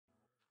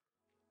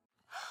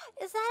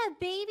Is that a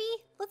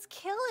baby? Let's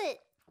kill it.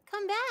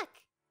 Come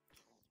back.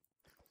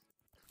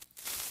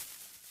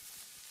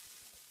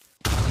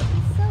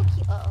 He's so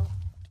cute. Uh-oh.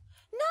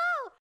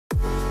 No!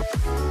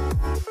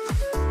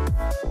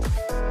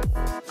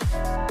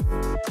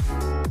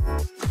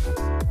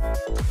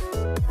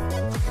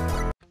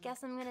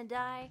 Guess I'm gonna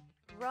die.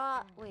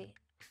 Wait.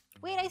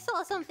 Wait, I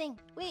saw something.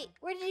 Wait,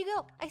 where did you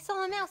go? I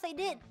saw a mouse. I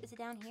did. Is it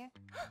down here?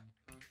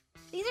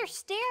 These are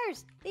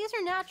stairs. These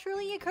are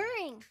naturally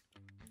occurring.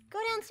 Go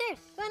downstairs.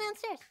 Go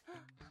downstairs.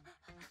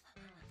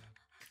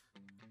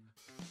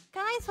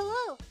 Guys,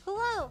 hello.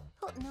 Hello.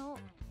 No.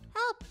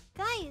 Help.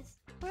 Guys.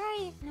 Where are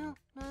you? No.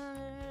 No.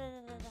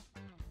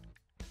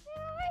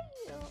 Where are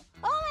you?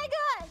 Oh my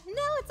god.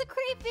 No, it's a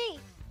creepy.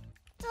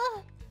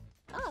 Oh.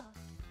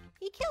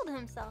 He killed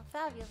himself.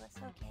 Fabulous.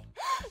 Okay.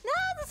 No,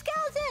 the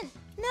skeleton.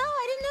 No,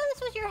 I didn't know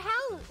this was your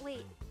house.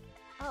 Wait.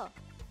 Oh.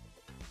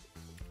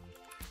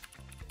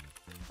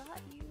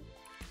 Thought you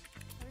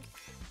were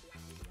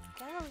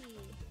skelly.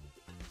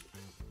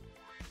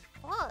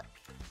 Fuck.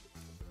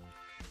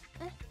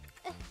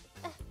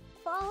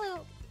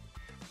 Follow.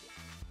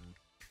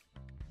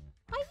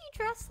 Why do you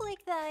dress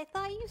like that? I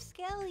thought you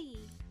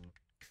skelly.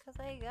 Cause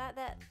I got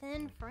that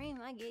thin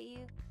frame. I get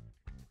you.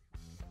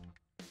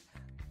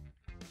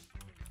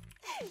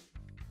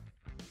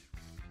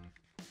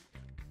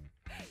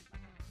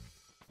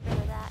 Rid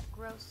of that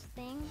gross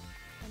thing.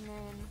 And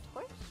then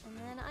torch. And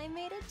then I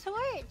made a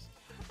torch.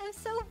 I'm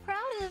so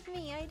proud of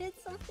me. I did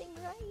something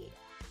right.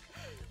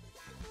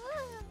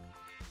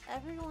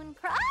 Everyone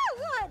cry. Oh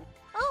god!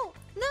 Oh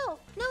no!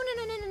 No!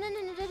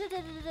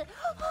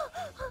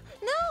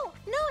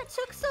 No! It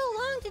took so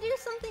long to do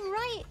something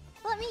right.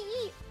 Let me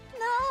eat.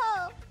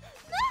 No!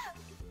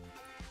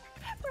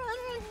 Run!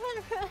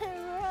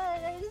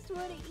 I just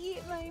want to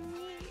eat my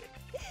meat.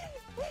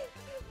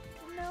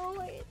 No,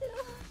 wait.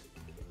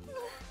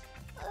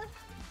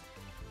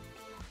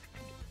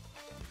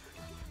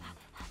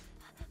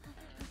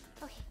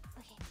 Okay.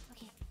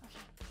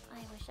 I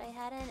wish I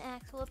had an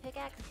actual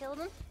pickaxe. Killed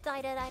him.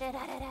 Die.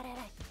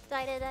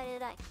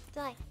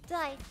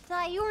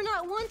 You are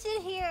not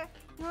wanted here.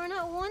 You are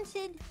not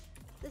wanted.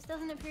 This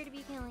doesn't appear to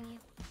be killing you.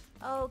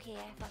 Okay,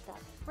 I fucked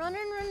up. Run.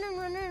 Run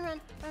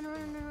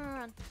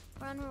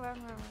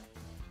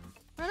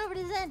over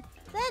to Zen.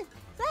 Zen.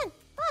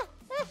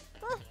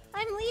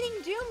 I'm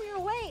leading Doom your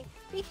way.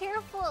 Be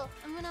careful.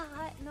 I'm gonna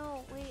hide.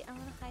 No, wait. I'm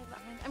gonna hide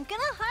behind. I'm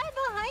gonna hide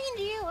behind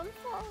you. I'm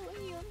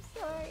following you. I'm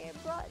sorry. I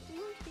brought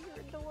Doom to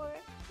your door.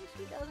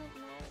 She doesn't know.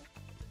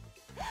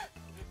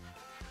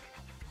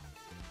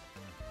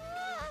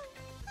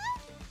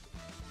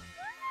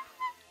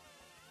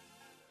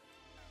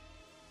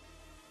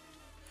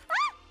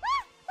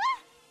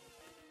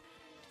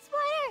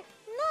 Spider!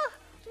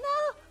 No!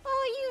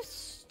 Oh, you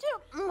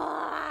stupid!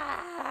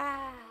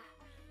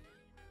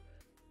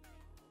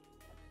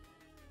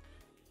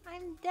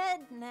 I'm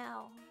dead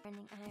now.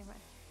 Running, I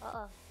run.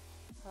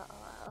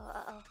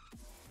 Uh-oh.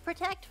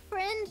 Protect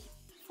friend,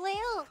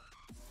 flail.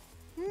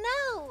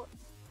 No!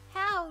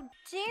 How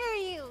dare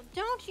you?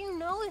 Don't you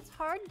know it's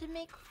hard to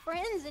make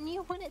friends and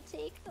you want to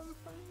take them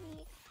from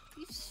me?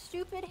 You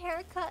stupid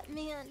haircut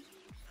man.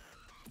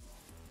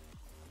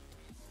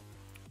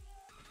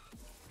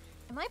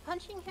 Am I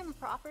punching him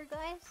proper,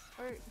 guys?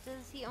 Or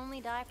does he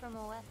only die from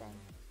a weapon?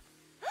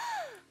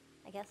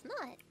 I guess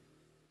not.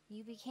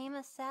 You became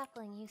a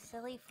sapling, you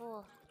silly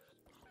fool.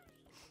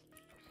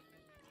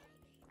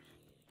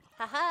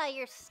 Haha,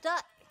 you're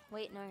stuck!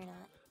 Wait, no you're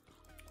not.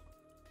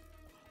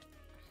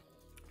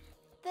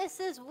 This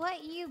is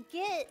what you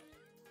get!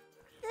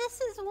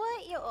 This is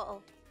what you—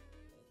 uh-oh.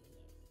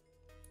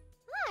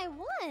 Ah, I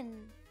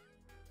won!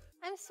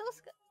 I'm so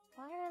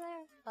why are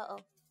there— uh-oh.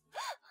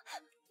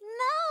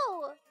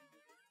 No!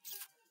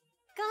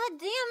 God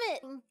damn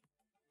it!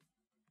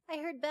 I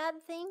heard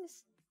bad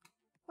things.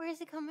 Where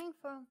is it coming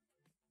from?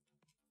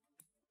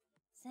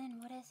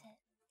 Zen, what is it?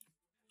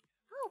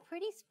 Oh,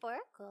 pretty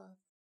sparkles.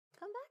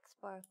 Come back,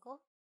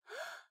 Sparkle.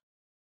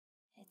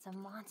 It's a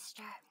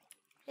monster.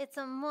 It's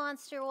a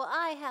monster. Well,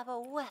 I have a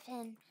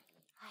weapon.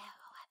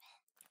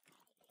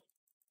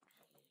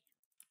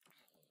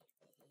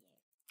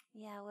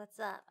 Yeah, what's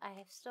up? I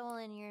have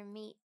stolen your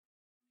meat.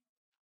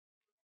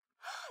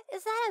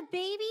 Is that a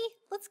baby?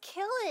 Let's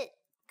kill it.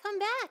 Come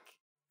back.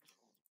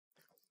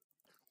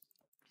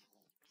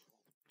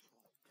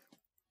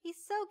 He's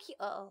so cute.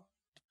 Uh-oh.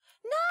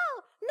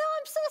 No! No,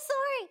 I'm so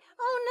sorry!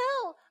 Oh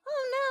no!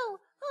 Oh no!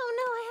 Oh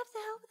no, I have to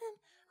help them!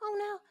 Oh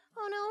no!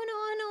 Oh no,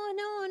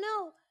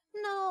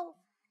 no!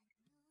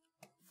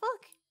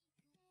 Fuck!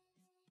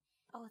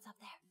 Oh, it's up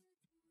there.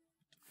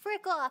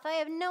 Frick off! I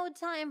have no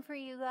time for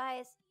you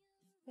guys.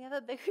 We have a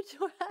bigger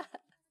door.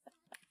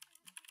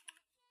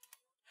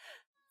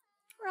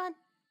 Run!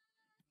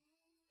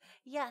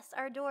 Yes,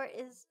 our door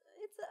is...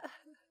 it's a...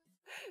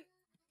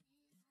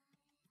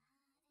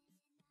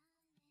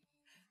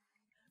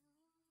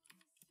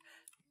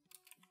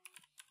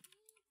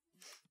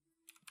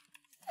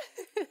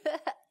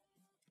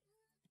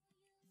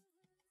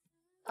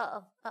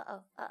 Uh-oh.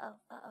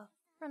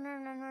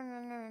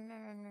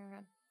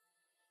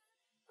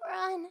 Run.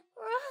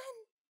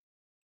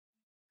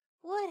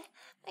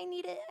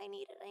 I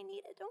need it. I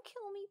need it. Don't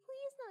kill me,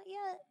 please. Not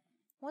yet.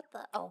 What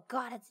the? Oh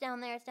God, it's down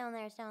there. It's down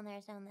there. It's down there.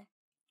 It's down there.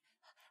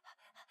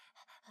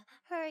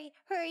 Hurry,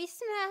 hurry,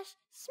 smash,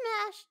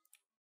 smash.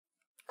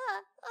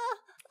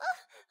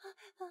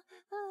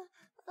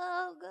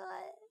 Oh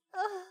God.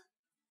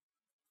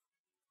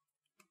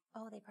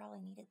 Oh, they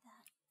probably needed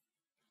that.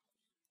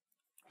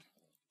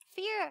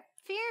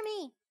 Fear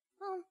me.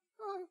 No.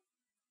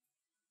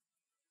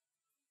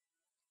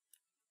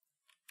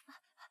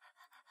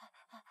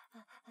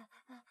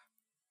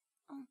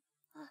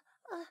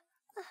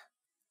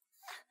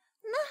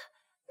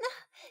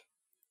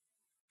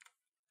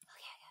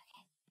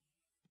 Okay.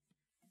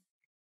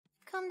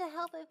 Come to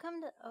help. I've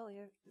come to. Oh,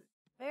 you're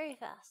very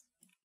fast.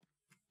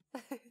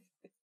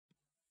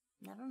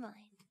 Never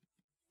mind.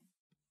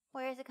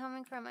 Where is it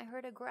coming from? I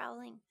heard a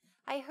growling.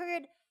 I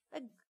heard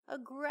a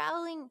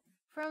growling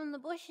from the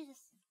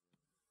bushes.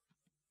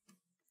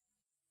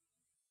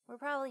 We're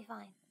probably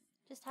fine.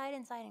 Just hide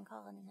inside and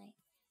call it a night.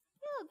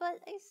 Yeah, but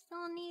I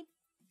still need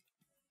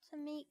to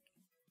make...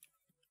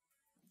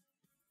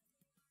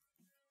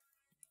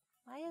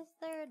 Why is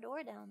there a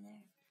door down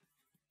there?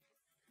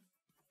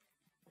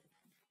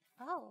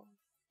 Oh.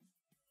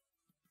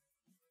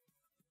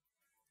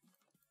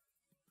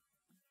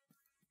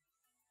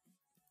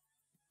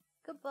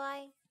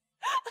 Goodbye.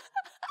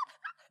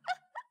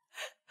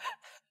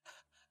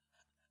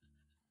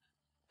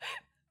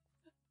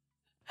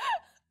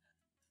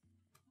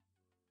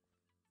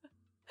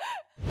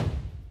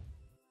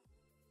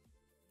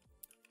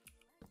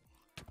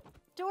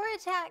 Door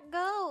attack,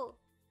 go!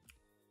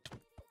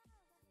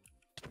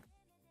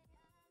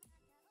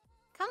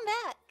 Come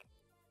back!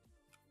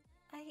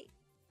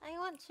 I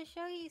want to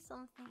show you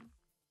something.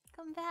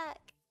 Come back.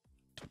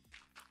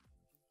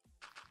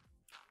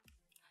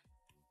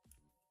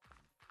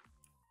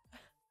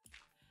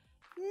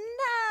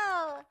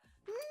 No!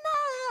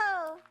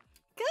 No!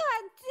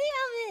 God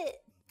damn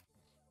it!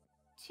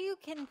 Two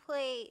can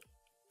play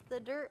the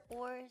Dirt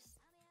Wars.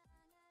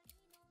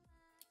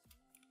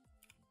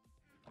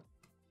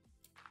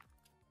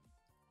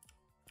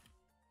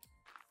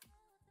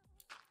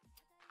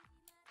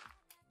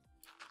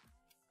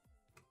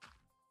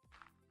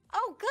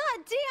 Oh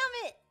God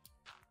damn it!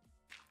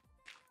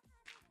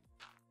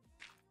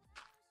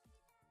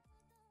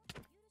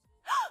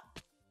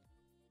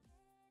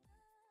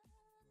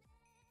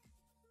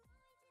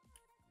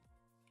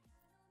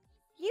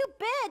 You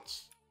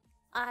bitch!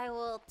 I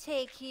will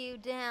take you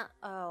down.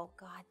 Oh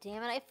God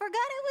damn it, I forgot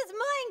it was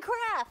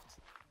Minecraft!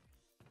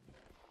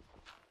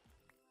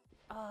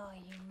 Oh,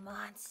 you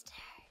monster.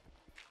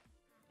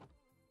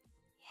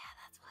 Yeah,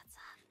 that's what's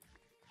up.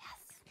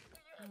 Yes.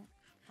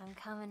 I'm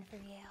coming for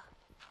you.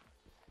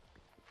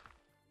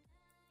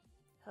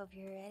 Hope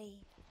you're ready.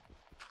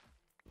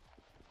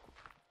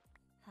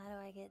 How do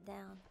I get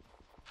down?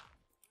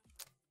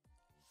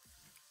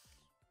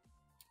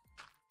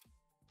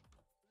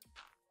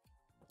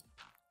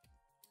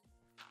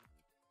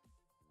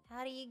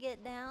 How do you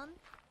get down?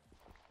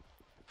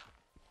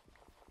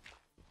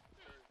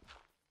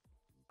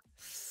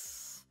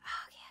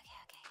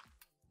 Okay.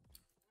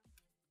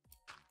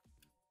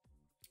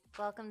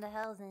 Welcome to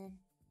Hell's Inn.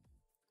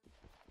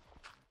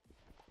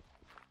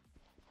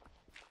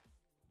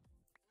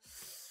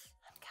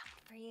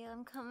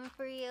 I'm coming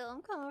for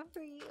you.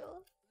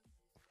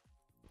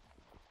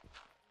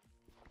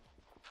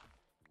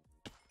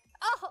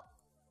 Oh!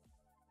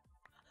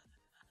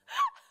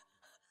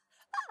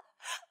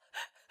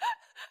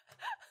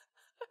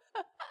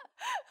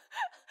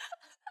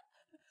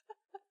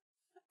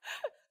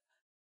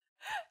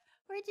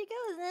 Where'd you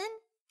go, Zen?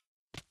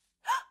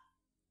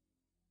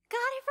 God,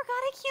 I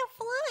forgot I can't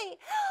fly!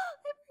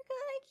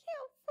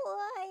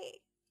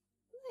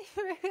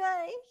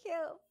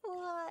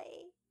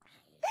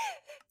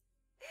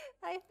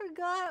 I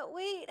forgot.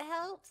 Wait,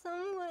 help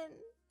someone.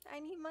 I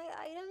need my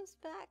items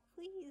back,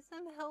 please.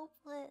 I'm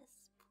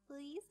helpless.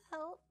 Please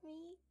help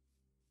me.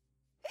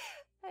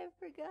 I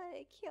forgot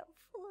I can't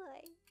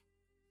fly.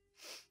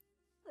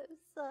 I'm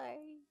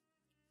sorry.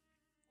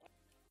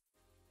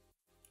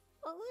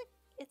 Oh look,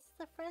 it's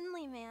the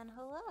friendly man.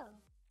 Hello.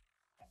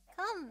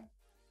 Come.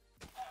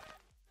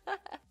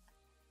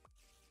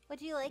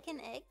 Would you like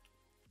an egg?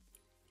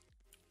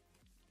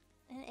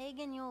 An egg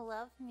and you'll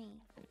love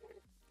me.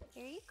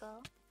 Here you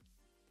go.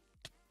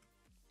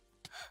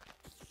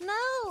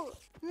 No!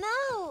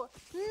 No!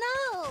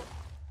 No!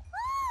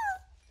 Ah!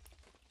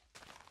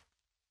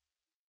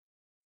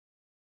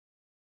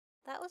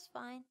 That was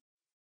fine.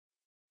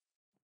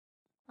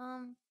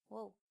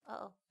 Whoa.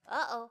 Uh-oh.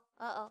 Uh-oh.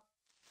 Uh-oh.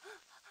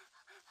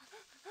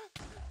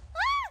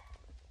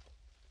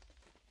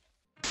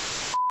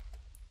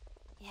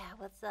 Yeah,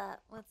 what's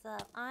up? What's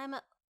up? I'm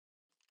a...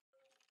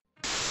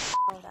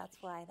 Oh, that's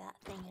why. That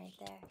thing right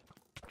there.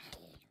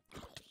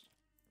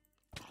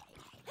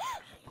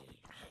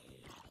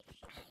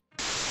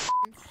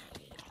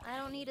 I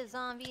don't need a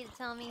zombie to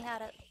tell me how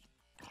to...